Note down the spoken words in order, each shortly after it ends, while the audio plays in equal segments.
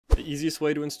The easiest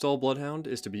way to install BloodHound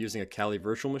is to be using a Kali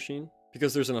virtual machine,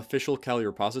 because there's an official Kali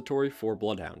repository for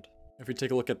BloodHound. If we take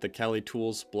a look at the Kali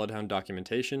tools BloodHound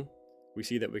documentation, we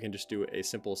see that we can just do a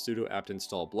simple sudo apt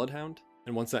install BloodHound,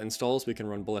 and once that installs, we can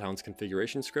run BloodHound's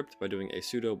configuration script by doing a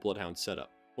sudo BloodHound setup.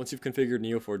 Once you've configured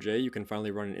Neo4j, you can finally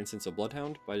run an instance of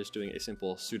BloodHound by just doing a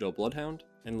simple sudo BloodHound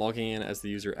and logging in as the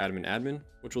user admin,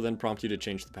 which will then prompt you to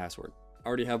change the password. I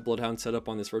already have BloodHound set up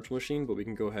on this virtual machine, but we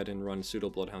can go ahead and run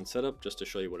sudo BloodHound setup just to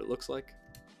show you what it looks like.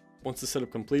 Once the setup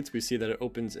completes, we see that it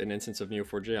opens an instance of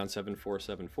Neo4j on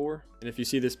 7474, and if you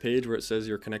see this page where it says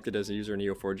you're connected as a user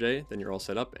Neo4j, then you're all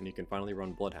set up and you can finally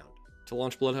run BloodHound. To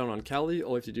launch BloodHound on Kali,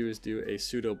 all you have to do is do a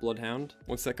sudo BloodHound.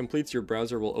 Once that completes, your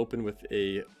browser will open with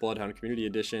a BloodHound Community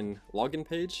Edition login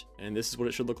page, and this is what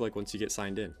it should look like once you get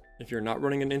signed in. If you're not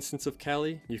running an instance of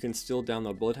Kali, you can still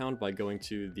download BloodHound by going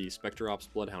to the SpectreOps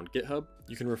BloodHound GitHub.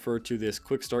 You can refer to this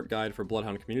quick start guide for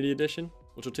BloodHound Community Edition,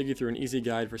 which will take you through an easy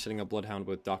guide for setting up BloodHound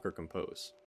with Docker Compose.